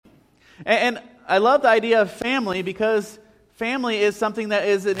And I love the idea of family because family is something that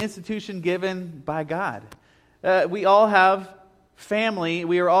is an institution given by God. We all have family.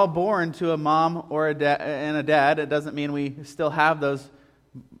 We are all born to a mom or and a dad. It doesn't mean we still have those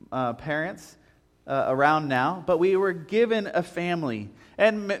parents around now, but we were given a family.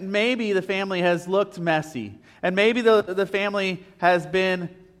 And maybe the family has looked messy. And maybe the family has been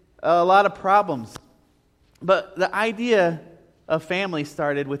a lot of problems. But the idea of family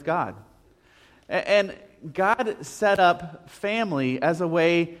started with God. And God set up family as a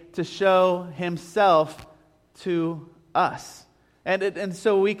way to show Himself to us. And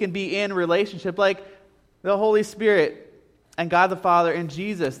so we can be in relationship like the Holy Spirit and God the Father and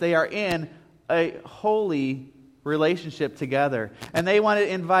Jesus. They are in a holy relationship together. And they want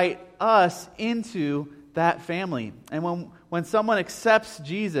to invite us into that family. And when someone accepts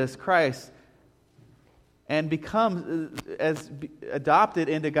Jesus Christ and becomes adopted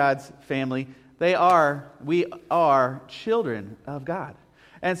into God's family, we are children of God.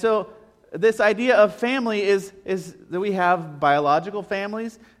 And so this idea of family is that we have biological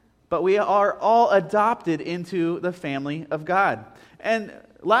families, but we are all adopted into the family of God. And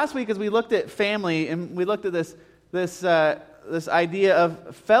last week, as we looked at family and we looked at this idea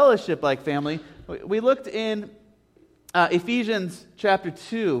of fellowship like family, we looked in Ephesians chapter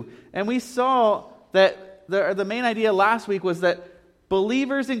 2, and we saw that the main idea last week was that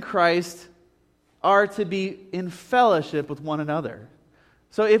believers in Christ are to be in fellowship with one another.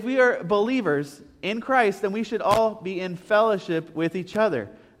 So if we are believers in Christ, then we should all be in fellowship with each other.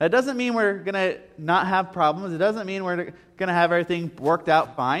 That doesn't mean we're going to not have problems. It doesn't mean we're going to have everything worked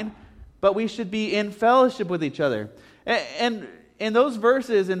out fine. But we should be in fellowship with each other. And in those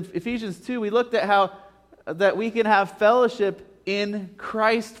verses in Ephesians 2, we looked at how that we can have fellowship in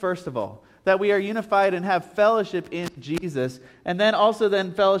Christ, first of all. That we are unified and have fellowship in Jesus. And then also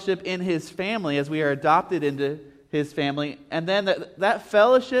fellowship in His family as we are adopted into His family. And then that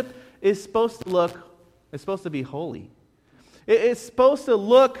fellowship is supposed to be holy. It's supposed to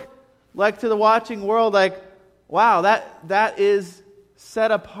look like to the watching world like, wow, that is set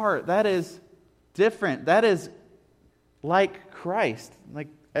apart. That is different. That is like Christ. Like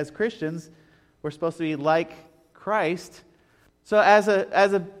as Christians, we're supposed to be like Christ. So as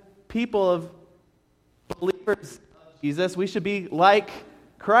a people of believers of Jesus, we should be like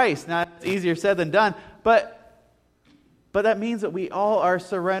Christ. Now, it's easier said than done, but that means that we all are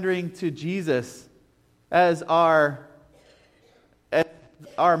surrendering to Jesus as our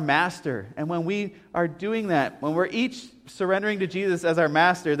master. And when we are doing that, when we're each surrendering to Jesus as our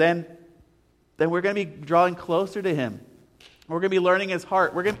master, then we're going to be drawing closer to Him. We're going to be learning His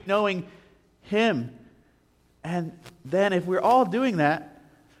heart. We're going to be knowing Him. And then if we're all doing that,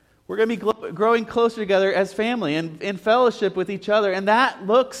 we're going to be growing closer together as family and in fellowship with each other. And that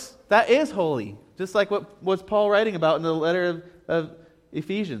is holy. Just like what was Paul writing about in the letter of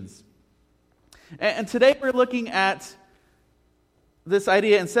Ephesians. And today we're looking at this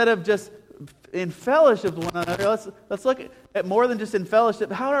idea, instead of just in fellowship with one another, let's look at more than just in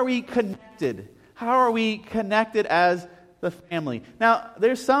fellowship. How are we connected? How are we connected as the family? Now,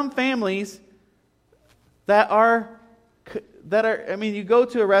 there's some families that are, I mean, you go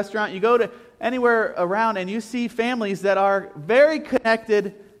to a restaurant, you go to anywhere around, and you see families that are very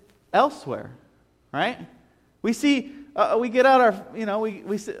connected elsewhere, right? We see, we get out our,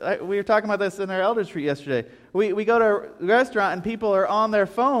 we were talking about this in our elders retreat yesterday. We go to a restaurant and people are on their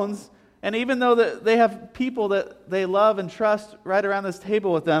phones, and even though they have people that they love and trust right around this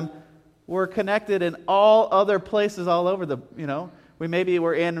table with them, we're connected in all other places all over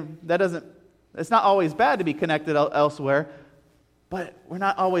it's not always bad to be connected elsewhere, but we're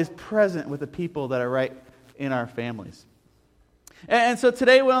not always present with the people that are right in our families. And so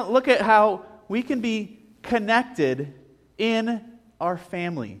today we'll look at how we can be connected in our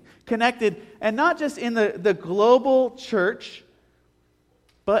family. Connected, and not just in the global church,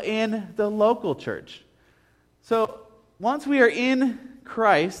 but in the local church. So once we are in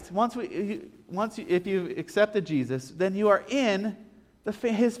Christ, if you've accepted Jesus, then you are in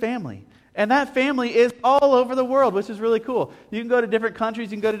His family. And that family is all over the world, which is really cool. You can go to different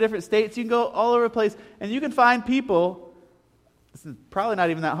countries, you can go to different states, you can go all over the place, and you can find people, this is probably not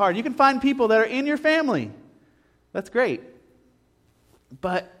even that hard, you can find people that are in your family. That's great.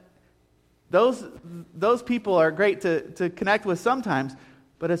 But those people are great to connect with sometimes,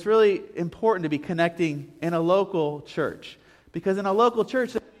 but it's really important to be connecting in a local church. Because in a local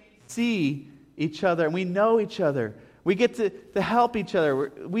church, we see each other and we know each other. We get to help each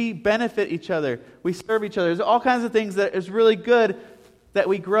other. We benefit each other. We serve each other. There's all kinds of things that is really good that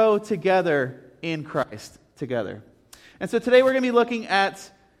we grow together in Christ together. And so today we're going to be looking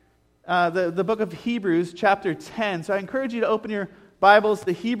at the book of Hebrews, chapter 10. So I encourage you to open your Bibles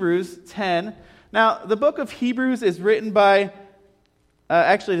to Hebrews 10. Now, the book of Hebrews is written by,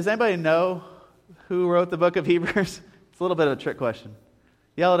 actually, does anybody know who wrote the book of Hebrews? It's a little bit of a trick question.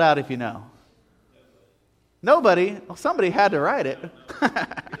 Yell it out if you know. Nobody? Well, somebody had to write it.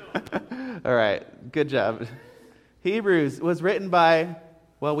 All right, good job. Hebrews was written by,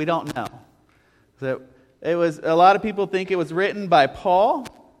 well, we don't know. So it was, a lot of people think it was written by Paul.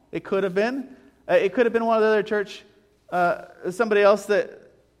 It could have been. It could have been one of the other church, somebody else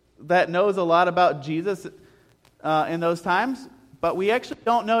that knows a lot about Jesus in those times. But we actually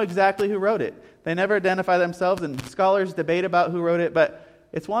don't know exactly who wrote it. They never identify themselves, and scholars debate about who wrote it. But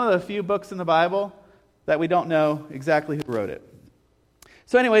it's one of the few books in the Bible that we don't know exactly who wrote it.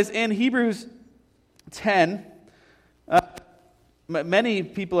 So anyways, in Hebrews 10, many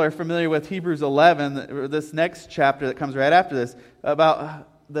people are familiar with Hebrews 11, this next chapter that comes right after this, about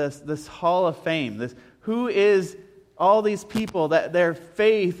this hall of fame. Who is all these people that their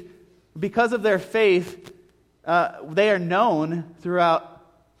faith, because of their faith, they are known throughout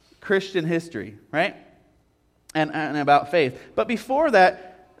Christian history, right? And about faith. But before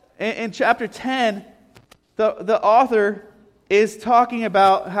that, in chapter 10, the author is talking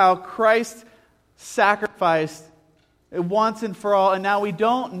about how Christ sacrificed once and for all, and now we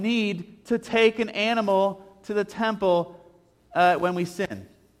don't need to take an animal to the temple when we sin.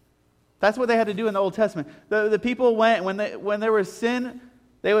 That's what they had to do in the Old Testament. The people went, when there was sin,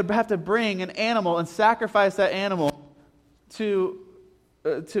 they would have to bring an animal and sacrifice that animal to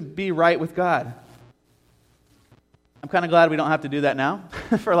be right with God. I'm kind of glad we don't have to do that now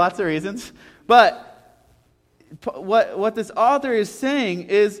for lots of reasons. But what this author is saying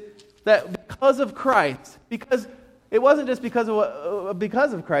is that because of Christ, because it wasn't just because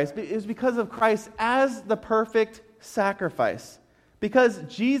of Christ, it was because of Christ as the perfect sacrifice. Because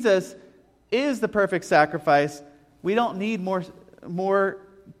Jesus is the perfect sacrifice, we don't need more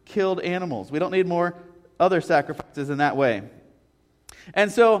killed animals. We don't need more other sacrifices in that way.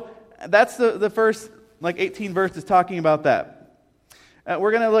 And so that's the first 18 verses talking about that.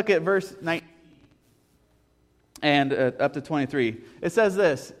 We're going to look at verse 19 and up to 23. It says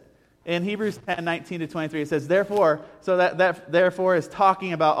this. In Hebrews 10, 19 to 23, it says, therefore, so that therefore is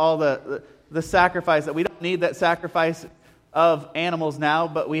talking about all the sacrifice, that we don't need that sacrifice of animals now,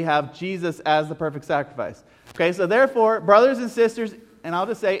 but we have Jesus as the perfect sacrifice. Okay, so therefore, brothers and sisters, and I'll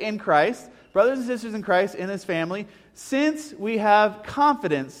just say in Christ, brothers and sisters in Christ, in His family, since we have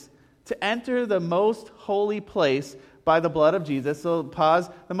confidence to enter the most holy place by the blood of Jesus. So pause.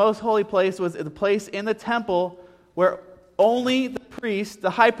 The most holy place was the place in the temple where only the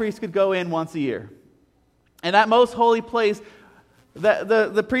high priest could go in once a year. And that most holy place,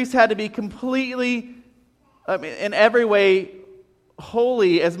 the priest had to be completely, in every way,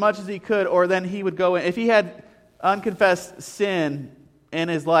 holy as much as he could, or then he would go in. If he had unconfessed sin in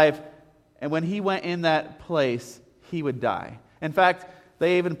his life, and when he went in that place, he would die. In fact,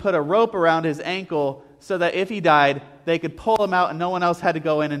 they even put a rope around his ankle so that if he died, they could pull him out and no one else had to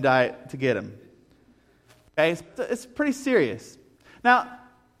go in and die to get him. Okay, so it's pretty serious. Now,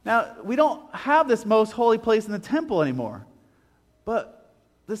 we don't have this most holy place in the temple anymore. But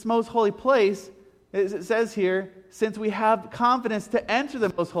this most holy place, it says here, since we have confidence to enter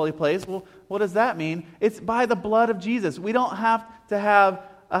the most holy place, well, what does that mean? It's by the blood of Jesus. We don't have to have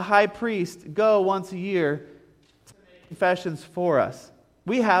a high priest go once a year to make confessions for us.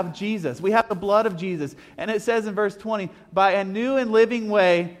 We have Jesus. We have the blood of Jesus. And it says in verse 20, by a new and living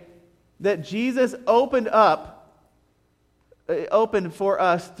way that Jesus opened for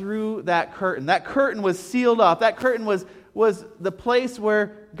us through that curtain. That curtain was sealed off. That curtain was the place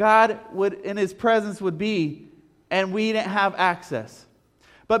where God would, in His presence, would be, and we didn't have access.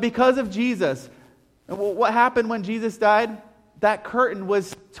 But because of Jesus, what happened when Jesus died? That curtain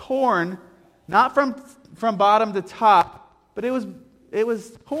was torn, not from bottom to top, but it was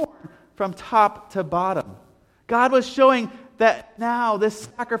torn from top to bottom. God was showing that now this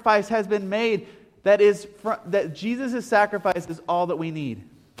sacrifice has been made, that Jesus' sacrifice is all that we need.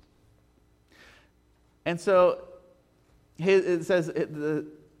 And so it says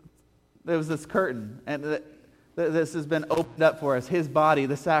there was this curtain, and this has been opened up for us, His body,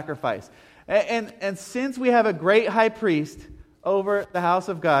 the sacrifice. And since we have a great high priest over the house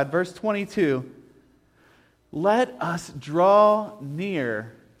of God, verse 22, let us draw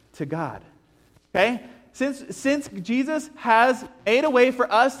near to God. Okay? Since Jesus has made a way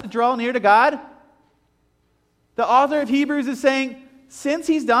for us to draw near to God, the author of Hebrews is saying, since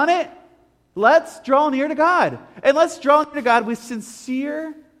He's done it, let's draw near to God. And let's draw near to God with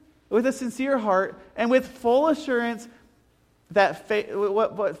a sincere heart and with full assurance that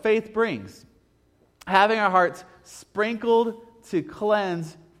what faith brings. Having our hearts sprinkled to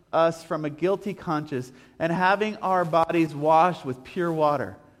cleanse us from a guilty conscience, and having our bodies washed with pure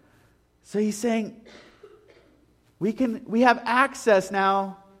water. So he's saying we have access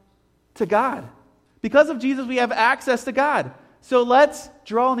now to God. Because of Jesus, we have access to God. So let's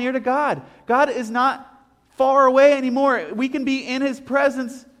draw near to God. God is not far away anymore. We can be in His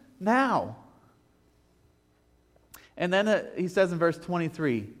presence now. And then he says in verse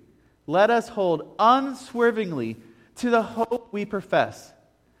 23, let us hold unswervingly to the hope we profess,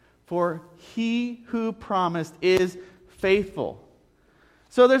 for He who promised is faithful.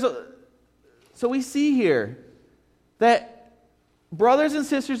 So we see here that brothers and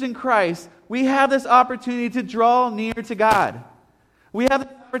sisters in Christ, we have this opportunity to draw near to God. We have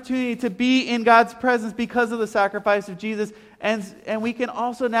the opportunity to be in God's presence because of the sacrifice of Jesus. And we can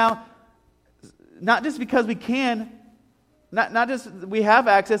also now, not just because we can, not just we have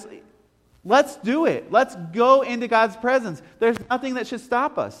access, let's do it. Let's go into God's presence. There's nothing that should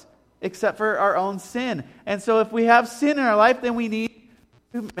stop us except for our own sin. And so if we have sin in our life, then we need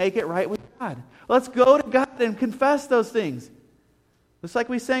to make it right with God. Let's go to God and confess those things. Just like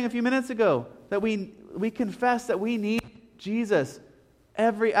we sang a few minutes ago, that we confess that we need Jesus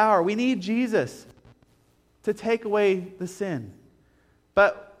every hour. We need Jesus to take away the sin.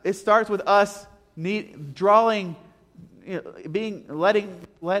 But it starts with us realizing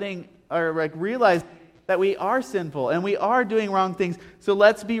that we are sinful and we are doing wrong things. So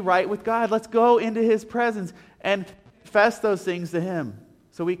let's be right with God. Let's go into His presence and confess those things to Him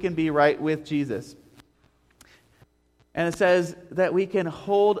so we can be right with Jesus. And it says that we can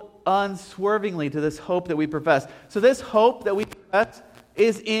hold unswervingly to this hope that we profess. So this hope that we profess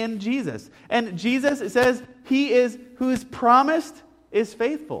is in Jesus. And Jesus, it says, He is who is promised is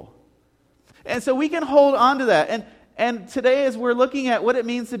faithful. And so we can hold on to that. And today, as we're looking at what it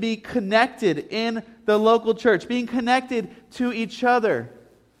means to be connected in the local church, being connected to each other,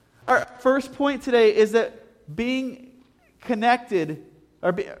 our first point today is that being connected,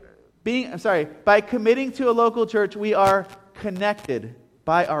 by committing to a local church, we are connected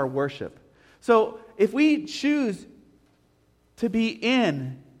by our worship. So if we choose to be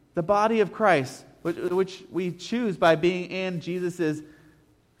in the body of Christ, which we choose by being in Jesus'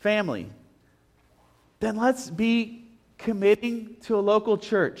 family, then let's be committing to a local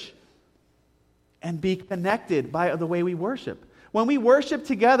church and be connected by the way we worship. When we worship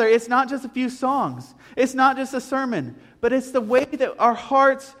together, it's not just a few songs. It's not just a sermon. But it's the way that our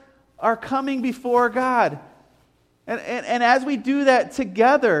hearts are coming before God. And as we do that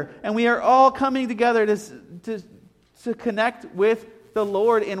together, and we are all coming together to connect with the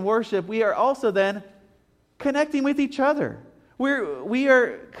Lord in worship, we are also then connecting with each other. We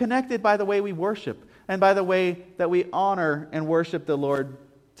are connected by the way we worship and by the way that we honor and worship the Lord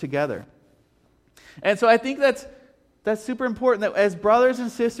together. And so I think that's super important, that as brothers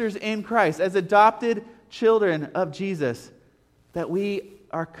and sisters in Christ, as adopted children of Jesus, that we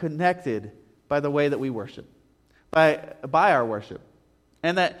are connected by the way that we worship, by our worship.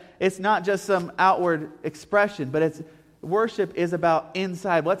 And that it's not just some outward expression, but worship is about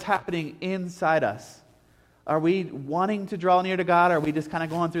inside. What's happening inside us? Are we wanting to draw near to God, or are we just kind of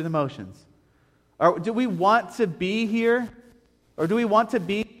going through the motions? Or do we want to be here? Or do we want to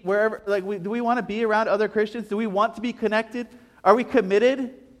be wherever, do we want to be around other Christians? Do we want to be connected? Are we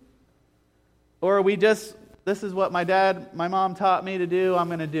committed? Or are we just, this is what my mom taught me to do, I'm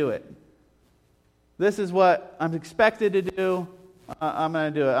going to do it. This is what I'm expected to do, I'm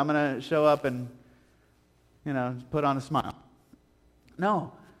going to do it. I'm going to show up and, put on a smile.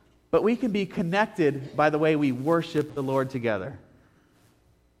 No, but we can be connected by the way we worship the Lord together.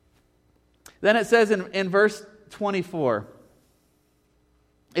 Then it says in verse 24,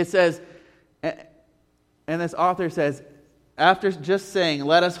 it says, and this author says, after just saying,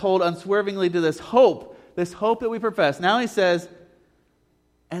 let us hold unswervingly to this hope that we profess. Now he says,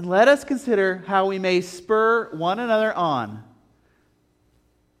 and let us consider how we may spur one another on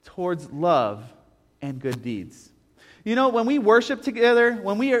towards love and good deeds. When we worship together,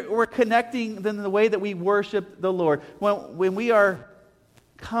 when we're connecting in the way that we worship the Lord, when we are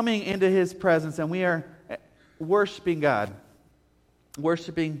coming into His presence and we are worshiping God,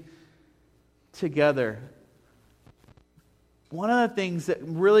 worshiping together, one of the things that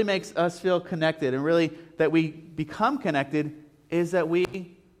really makes us feel connected and really that we become connected is that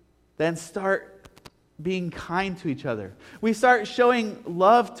we then start being kind to each other. We start showing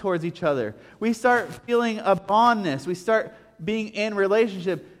love towards each other. We start feeling a bondness. We start being in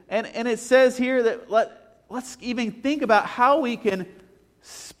relationship. And it says here that let's even think about how we can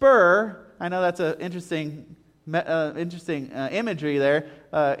spur, I know that's an interesting interesting imagery there.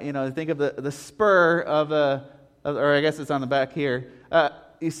 Think of the spur or I guess it's on the back here.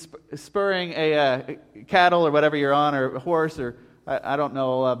 Spurring a cattle or whatever you're on, or a horse, or I don't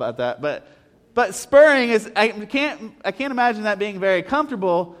know about that. But spurring is, I can't imagine that being very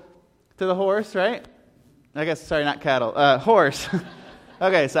comfortable to the horse, right? I guess, sorry, not cattle, horse.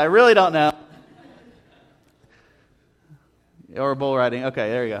 Okay, so I really don't know. Or bull riding. Okay,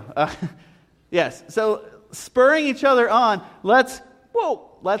 there you go. Yes, so spurring each other on.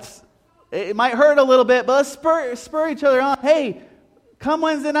 It might hurt a little bit, but let's spur each other on. Hey, come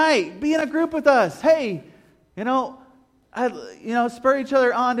Wednesday night, be in a group with us. Hey, spur each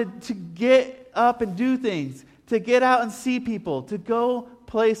other on to get up and do things, to get out and see people, to go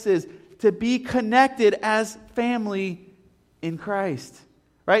places, to be connected as family in Christ,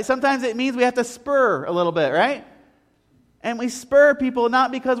 right? Sometimes it means we have to spur a little bit, right? And we spur people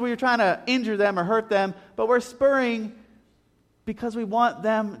not because we're trying to injure them or hurt them, but we're spurring because we want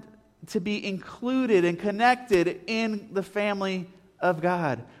them to be included and connected in the family of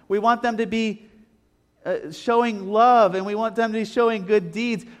God. We want them to be showing love, and we want them to be showing good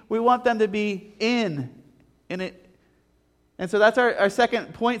deeds. We want them to be in it. And so that's our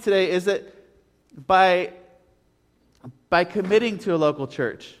second point today, is that by committing to a local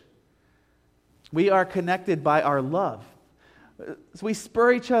church, we are connected by our love. So we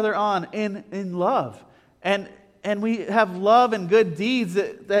spur each other on in love. And we have love and good deeds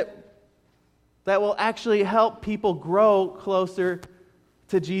that will actually help people grow closer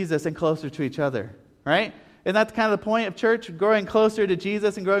to Jesus and closer to each other, right? And that's kind of the point of church, growing closer to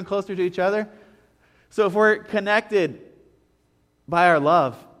Jesus and growing closer to each other. So if we're connected by our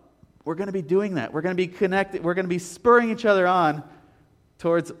love, we're going to be doing that. We're going to be connected. We're going to be spurring each other on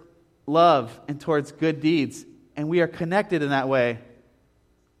towards love and towards good deeds. And we are connected in that way.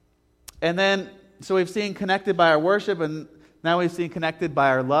 And then, so we've seen connected by our worship, and now we've seen connected by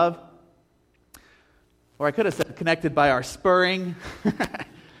our love. Or I could have said connected by our spurring,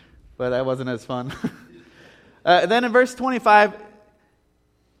 but that wasn't as fun. Then in verse 25,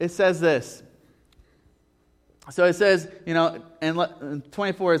 it says this. So it says, and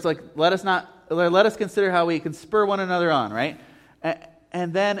 24 is like, let us consider how we can spur one another on, right?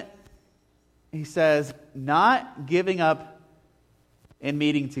 And then he says, not giving up in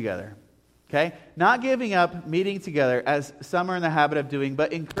meeting together. Okay? Not giving up meeting together as some are in the habit of doing,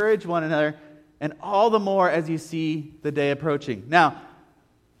 but encourage one another, and all the more as you see the day approaching. Now,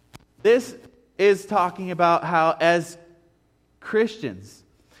 this is talking about how as Christians,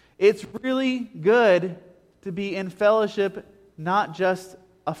 it's really good to be in fellowship, not just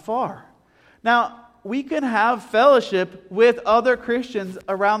afar. Now, we can have fellowship with other Christians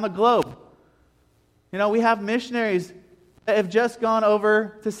around the globe. We have missionaries that have just gone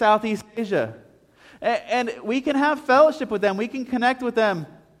over to Southeast Asia. And we can have fellowship with them. We can connect with them.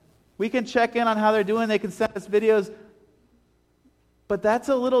 We can check in on how they're doing. They can send us videos. But that's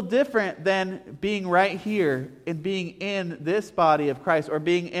a little different than being right here and being in this body of Christ, or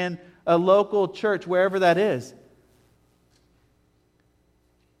being in a local church, wherever that is.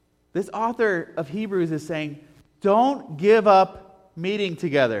 This author of Hebrews is saying, don't give up meeting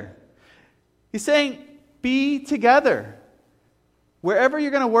together. He's saying, be together. Wherever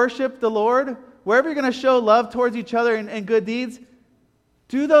you're going to worship the Lord, wherever you're going to show love towards each other and good deeds,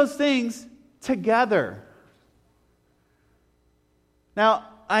 do those things together. Now,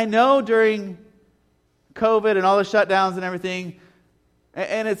 I know during COVID and all the shutdowns and everything,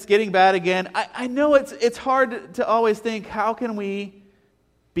 and it's getting bad again, I know it's hard to always think, how can we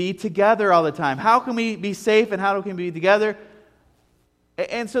be together all the time? How can we be safe, and how can we be together?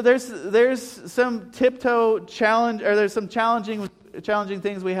 And so there's some tiptoe challenge, or there's some challenging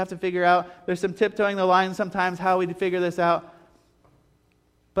things we have to figure out. There's some tiptoeing the line sometimes, how we figure this out.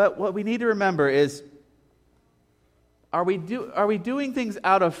 But what we need to remember is, are we doing things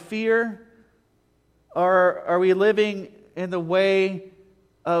out of fear, or are we living in the way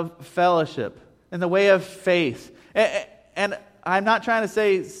of fellowship, in the way of faith? And I'm not trying to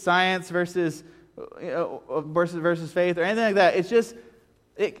say science versus faith or anything like that. It's just,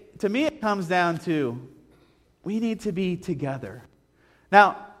 to me, it comes down to, we need to be together.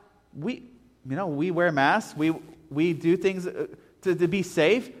 Now, we wear masks, we do things to be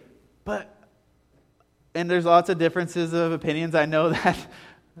safe, and there's lots of differences of opinions. I know that.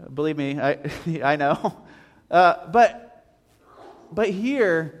 Believe me, I know. But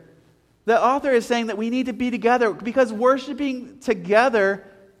here, the author is saying that we need to be together, because worshiping together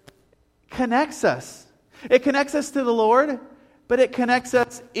connects us. It connects us to the Lord, but it connects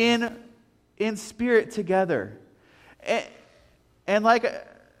us in spirit together. And like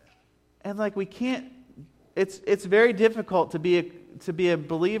we can't, it's very difficult to be a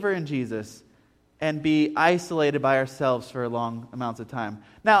believer in Jesus and be isolated by ourselves for long amounts of time.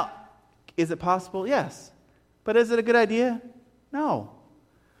 Now, is it possible? Yes. But is it a good idea? No.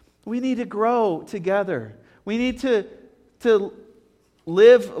 We need to grow together. We need to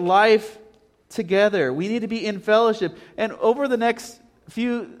live life together. We need to be in fellowship. And over the next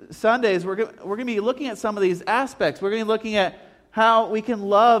few Sundays, we're going to be looking at some of these aspects. We're going to be looking at how we can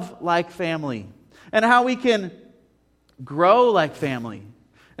love like family and how we can grow like family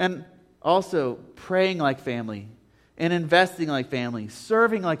and also praying like family and investing like family,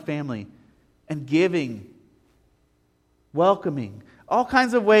 serving like family, and giving, welcoming, all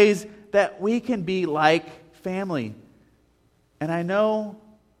kinds of ways that we can be like family. And I know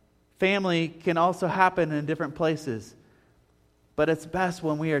family can also happen in different places, but it's best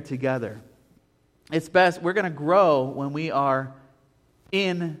when we are together. It's best, we're going to grow when we are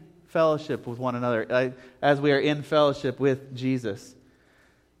in fellowship with one another, as we are in fellowship with Jesus.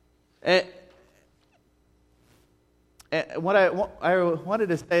 And what I wanted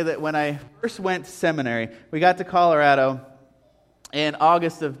to say that when I first went to seminary, we got to Colorado in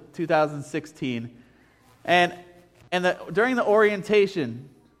August of 2016, and during the orientation,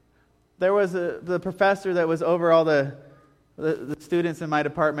 there was the professor that was over all the students in my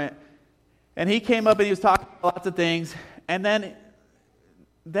department, and he came up and he was talking about lots of things, and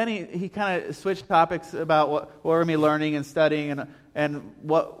then he kind of switched topics about what we're going to be learning and studying and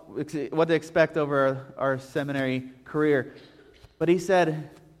what to expect over our seminary career. But he said,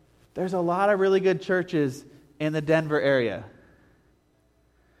 there's a lot of really good churches in the Denver area.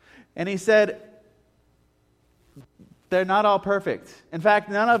 And he said, they're not all perfect. In fact,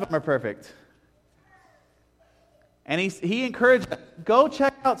 none of them are perfect. And he encouraged us, go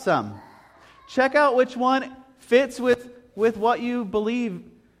check out some. Check out which one fits with what you believe,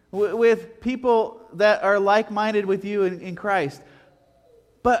 with people that are like-minded with you in Christ.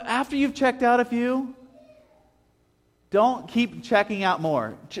 But after you've checked out a few, don't keep checking out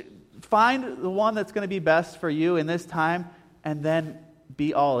more. Find the one that's going to be best for you in this time, and then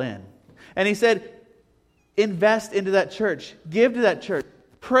be all in. And he said, invest into that church. Give to that church.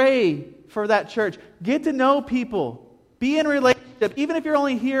 Pray for that church. Get to know people. Be in relationship. Even if you're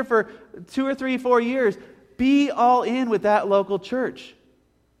only here for 2 or 3, 4 years, be all in with that local church.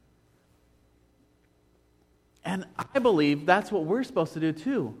 And I believe that's what we're supposed to do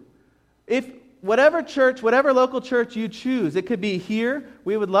too. If whatever church, whatever local church you choose, it could be here.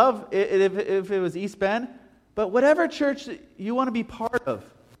 We would love it if it was East Bend. But whatever church you want to be part of,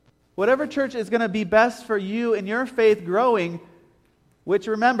 whatever church is going to be best for you and your faith growing, which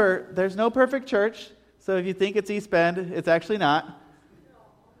remember, there's no perfect church. So if you think it's East Bend, it's actually not.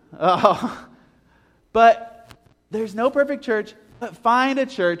 Oh. But there's no perfect church. But find a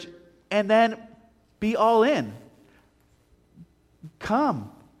church and then be all in.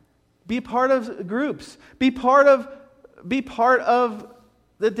 Come. Be part of groups. Be part of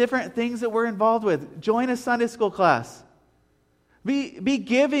the different things that we're involved with. Join a Sunday school class. Be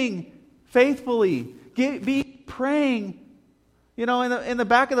giving faithfully. Be praying. You know, in the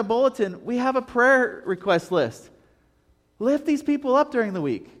back of the bulletin, we have a prayer request list. Lift these people up during the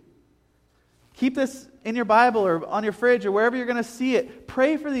week. Keep this in your Bible or on your fridge or wherever you're going to see it.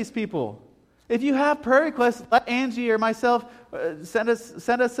 Pray for these people. If you have prayer requests, let Angie or myself send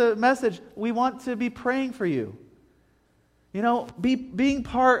us a message. We want to be praying for you. You know, being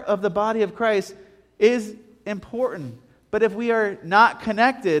part of the body of Christ is important. But if we are not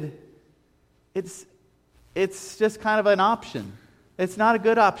connected, it's just kind of an option. It's not a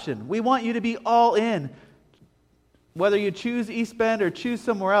good option. We want you to be all in. Whether you choose East Bend or choose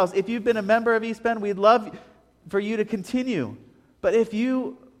somewhere else, if you've been a member of East Bend, we'd love for you to continue. But if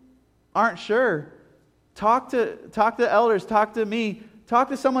you aren't sure, talk to elders, talk to me, talk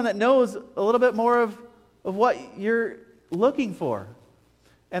to someone that knows a little bit more of what you're looking for.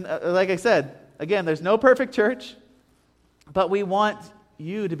 And like I said, again, there's no perfect church, but we want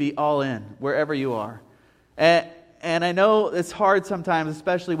you to be all in wherever you are. And I know it's hard sometimes,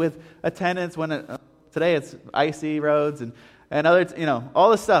 especially with attendance when today it's icy roads and other,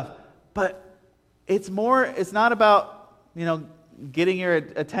 all this stuff. But it's not about, getting your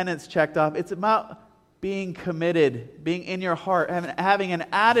attendance checked off. It's about being committed, being in your heart, having an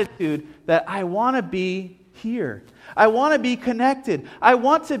attitude that I want to be here. I want to be connected. I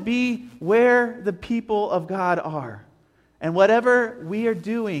want to be where the people of God are. And whatever we are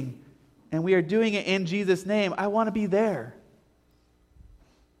doing, and we are doing it in Jesus' name, I want to be there.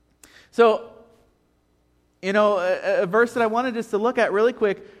 So, a verse that I wanted us to look at really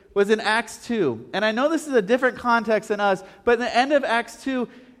quick was in Acts 2. And I know this is a different context than us, but in the end of Acts 2,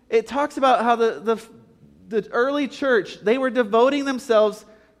 it talks about how the early church, they were devoting themselves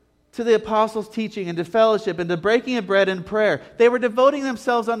to the apostles' teaching and to fellowship and to breaking of bread and prayer. They were devoting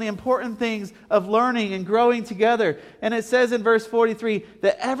themselves on the important things of learning and growing together. And it says in verse 43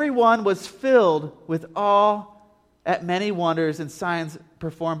 that everyone was filled with awe at many wonders and signs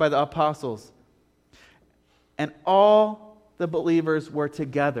performed by the apostles. And all the believers were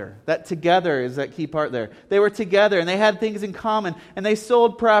together. That together is that key part there. They were together and they had things in common, and they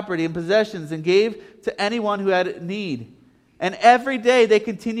sold property and possessions and gave to anyone who had need. And every day they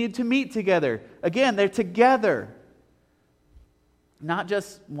continued to meet together. Again, they're together. Not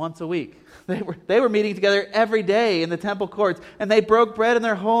just once a week. They were meeting together every day in the temple courts. And they broke bread in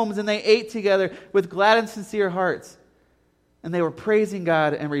their homes and they ate together with glad and sincere hearts. And they were praising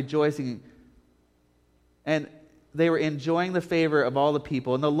God and rejoicing. And they were enjoying the favor of all the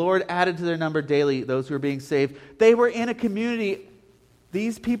people. And the Lord added to their number daily those who were being saved. They were in a community.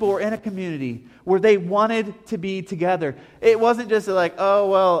 These people were in a community where they wanted to be together. It wasn't just like, oh,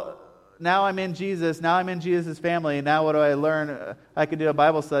 well, now I'm in Jesus. Now I'm in Jesus' family. And now what do I learn? I could do a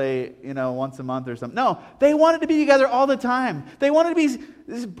Bible study, once a month or something. No, they wanted to be together all the time. They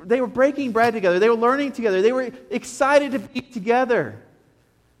were breaking bread together. They were learning together. They were excited to be together.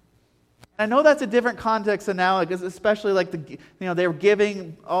 I know that's a different context than now, because especially like they were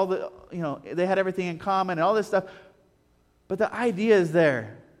giving all the, they had everything in common and all this stuff. But the idea is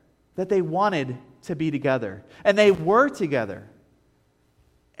there that they wanted to be together. And they were together.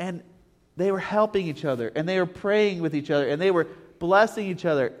 And they were helping each other. And they were praying with each other. And they were blessing each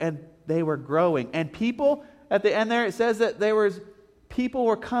other. And they were growing. And people, at the end there, it says that people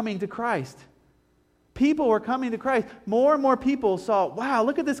were coming to Christ. People were coming to Christ. More and more people saw, wow,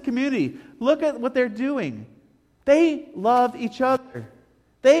 look at this community. Look at what they're doing. They love each other.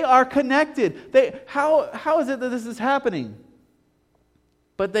 They are connected. How is it that this is happening?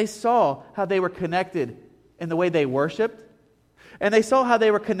 But they saw how they were connected in the way they worshiped. And they saw how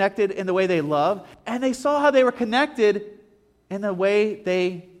they were connected in the way they loved. And they saw how they were connected in the way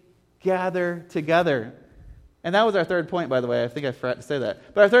they gather together. And that was our third point, by the way. I think I forgot to say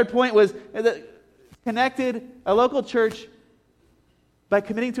that. But our third point was that a local church, by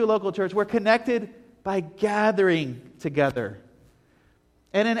committing to a local church, we're connected by gathering together.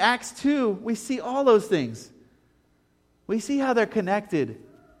 And in Acts 2, we see all those things. We see how they're connected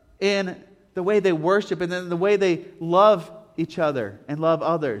in the way they worship and then the way they love each other and love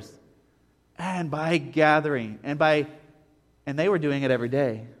others. And by gathering. And they were doing it every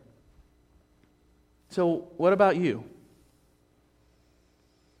day. So what about you?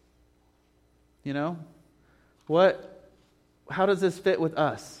 How does this fit with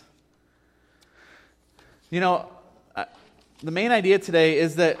us? The main idea today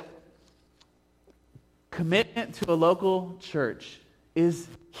is that commitment to a local church is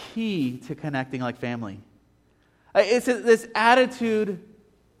key to connecting like family. It's this attitude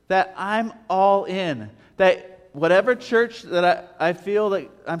that I'm all in, that whatever church that I feel that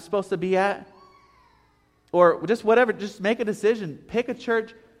I'm supposed to be at, or just whatever, just make a decision. Pick a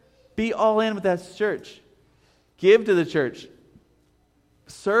church, be all in with that church. Give to the church.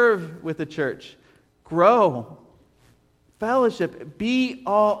 Serve with the church. Grow. Fellowship. Be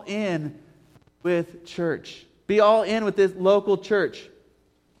all in with church. Be all in with this local church.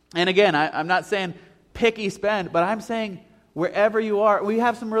 And again, I'm not saying pick East Bend, but I'm saying wherever you are, we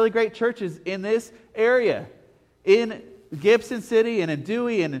have some really great churches in this area. In Gibson City and in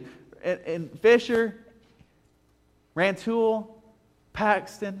Dewey and in Fisher, Rantoul,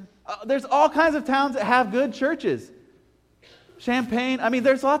 Paxton. There's all kinds of towns that have good churches. Champaign.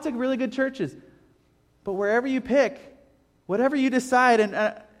 There's lots of really good churches. But wherever you pick, whatever you decide,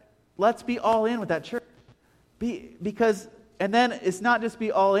 and let's be all in with that church. And then it's not just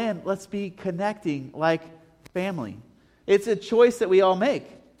be all in, let's be connecting like family. It's a choice that we all make.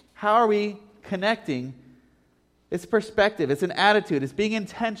 How are we connecting? It's perspective, it's an attitude, it's being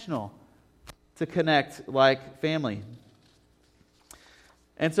intentional to connect like family.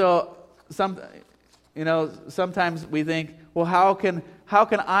 And so sometimes we think, well, how can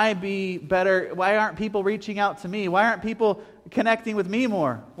I be better? Why aren't people reaching out to me? Why aren't people connecting with me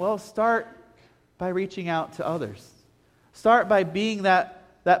more? Well, start by reaching out to others. Start by being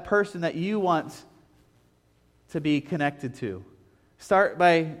that person that you want to be connected to. Start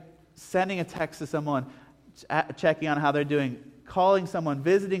by sending a text to someone, checking on how they're doing, calling someone,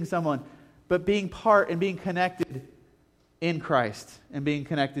 visiting someone, but being part and being connected in Christ and being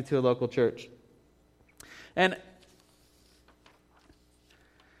connected to a local church. And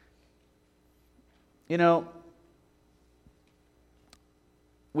we're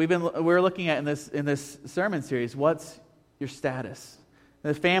looking at in this sermon series, what's your status?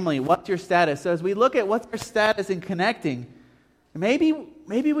 The family, what's your status? So as we look at what's our status in connecting, maybe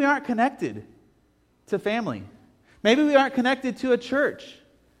we aren't connected to family. Maybe we aren't connected to a church.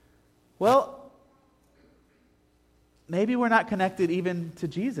 Well, maybe we're not connected even to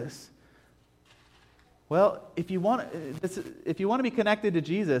Jesus. Well, if you want to be connected to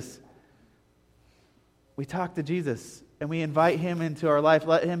Jesus, we talk to Jesus and we invite him into our life.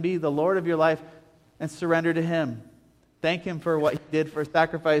 Let him be the Lord of your life and surrender to him. Thank him for what he did for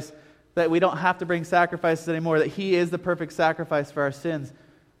sacrifice, that we don't have to bring sacrifices anymore, that he is the perfect sacrifice for our sins.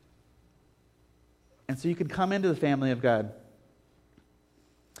 And so you can come into the family of God.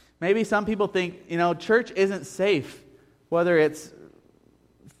 Maybe some people think, church isn't safe, whether it's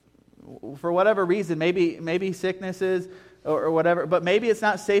for whatever reason, maybe sicknesses or whatever, but maybe it's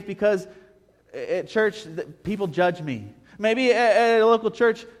not safe because at church people judge me. Maybe at a local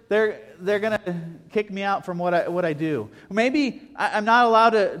church they're going to kick me out from what I do. Maybe I'm not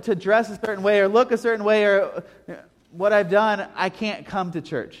allowed to dress a certain way or look a certain way, or what I've done, I can't come to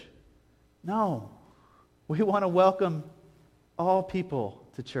church. No. We want to welcome all people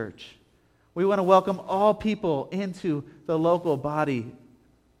to church. We want to welcome all people into the local body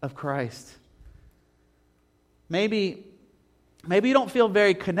of Christ. Maybe you don't feel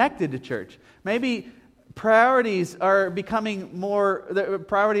very connected to church. Maybe priorities are becoming more, the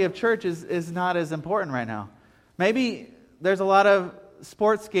priority of church is not as important right now. Maybe there's a lot of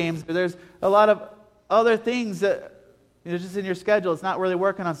sports games, but there's a lot of other things that just in your schedule. It's not really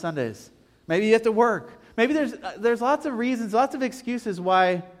working on Sundays. Maybe you have to work. Maybe there's lots of reasons, lots of excuses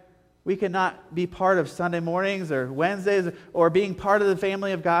why we cannot be part of Sunday mornings or Wednesdays or being part of the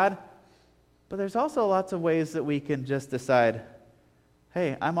family of God. But there's also lots of ways that we can just decide,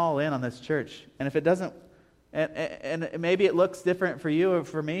 hey, I'm all in on this church. And if it doesn't, and maybe it looks different for you or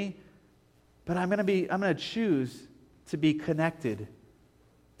for me, but I'm going to choose to be connected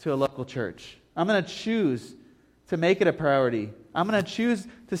to a local church. I'm going to choose to make it a priority. I'm going to choose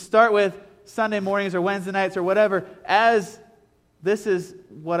to start with Sunday mornings or Wednesday nights or whatever as this is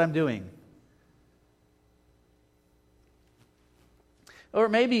what I'm doing. Or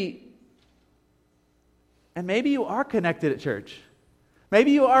maybe you are connected at church.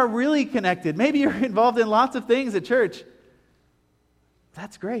 Maybe you are really connected. Maybe you're involved in lots of things at church.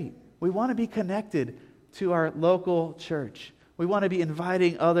 That's great. We want to be connected to our local church. We want to be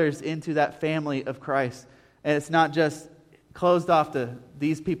inviting others into that family of Christ. And it's not just closed off to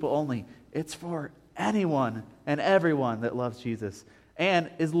these people only. It's for anyone and everyone that loves Jesus and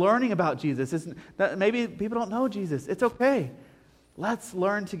is learning about Jesus. Maybe people don't know Jesus. It's okay. Let's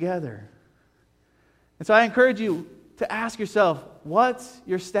learn together. And so I encourage you to ask yourself, what's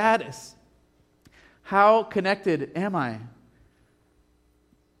your status? How connected am I?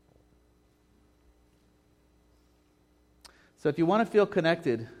 So if you want to feel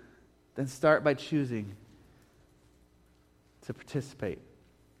connected, then start by choosing to participate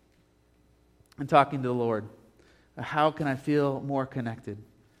and talking to the Lord. How can I feel more connected?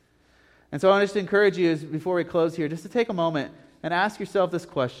 And so I want to just encourage you, before we close here, just to take a moment and ask yourself this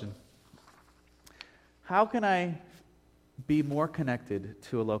question. How can I be more connected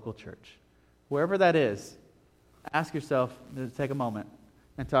to a local church? Wherever that is, ask yourself to take a moment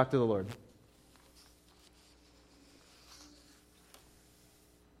and talk to the Lord.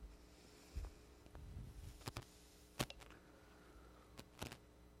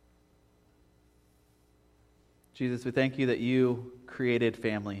 Jesus, we thank you that you created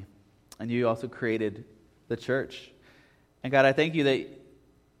family and you also created the church. And God, I thank you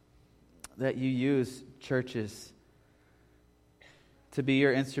that you use churches to be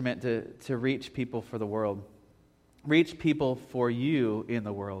your instrument to reach people for the world, reach people for you in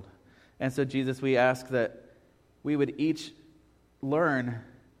the world. And so, Jesus, we ask that we would each learn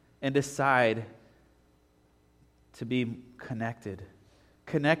and decide to be connected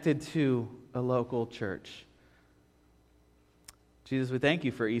to a local church. Jesus, we thank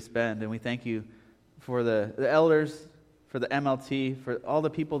you for East Bend, and we thank you for the elders, for the MLT, for all the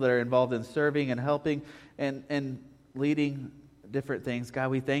people that are involved in serving and helping and leading different things. God,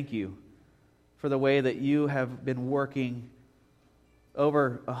 we thank you for the way that you have been working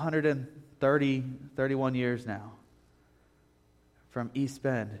over 31 years now from East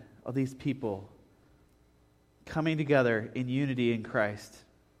Bend, all these people coming together in unity in Christ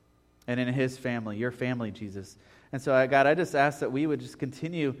and in his family, your family, Jesus. And so, God, I just ask that we would just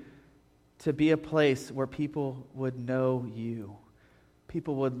continue to be a place where people would know you.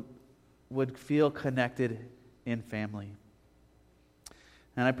 People would feel connected in family.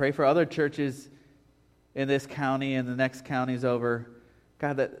 And I pray for other churches in this county and the next counties over,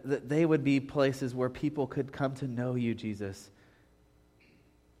 God, that they would be places where people could come to know you, Jesus,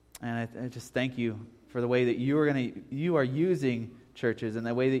 And I just thank you for the way that you are using churches and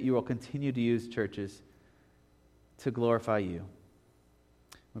the way that you will continue to use churches to glorify you.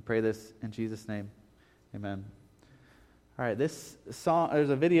 We pray this in Jesus' name. Amen. All right, this song, there's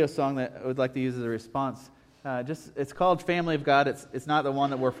a video song that I would like to use as a response. It's called Family of God. It's not the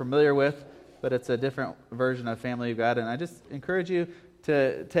one that we're familiar with, but it's a different version of Family of God. And I just encourage you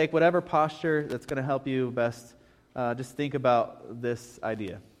to take whatever posture that's going to help you best. Just think about this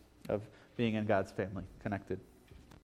idea of being in God's family, connected.